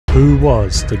Who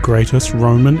was the greatest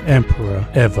Roman emperor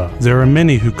ever? There are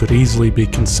many who could easily be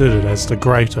considered as the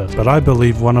greatest, but I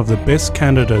believe one of the best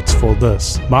candidates for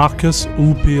this, Marcus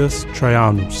Ulpius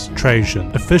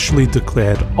Trajan, officially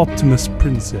declared Optimus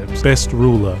Princeps best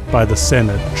ruler by the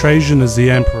Senate. Trajan is the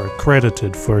emperor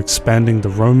credited for expanding the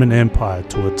Roman Empire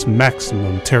to its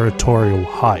maximum territorial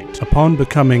height. Upon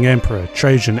becoming emperor,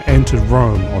 Trajan entered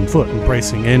Rome on foot,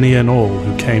 embracing any and all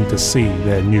who came to see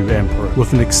their new emperor.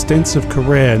 With an extensive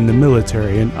career in the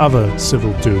military and other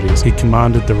civil duties, he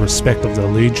commanded the respect of the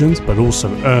legions, but also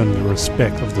earned the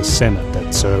respect of the Senate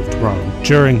that served Rome.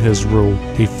 During his rule,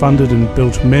 he funded and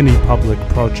built many public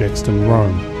projects in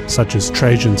Rome, such as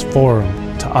Trajan's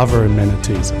Forum, to other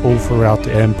amenities all throughout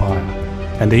the empire,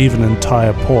 and even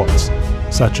entire ports,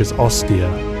 such as Ostia.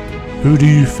 Who do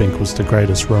you think was the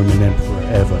greatest Roman emperor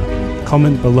ever?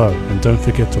 Comment below and don't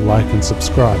forget to like and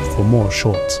subscribe for more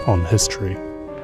shorts on history.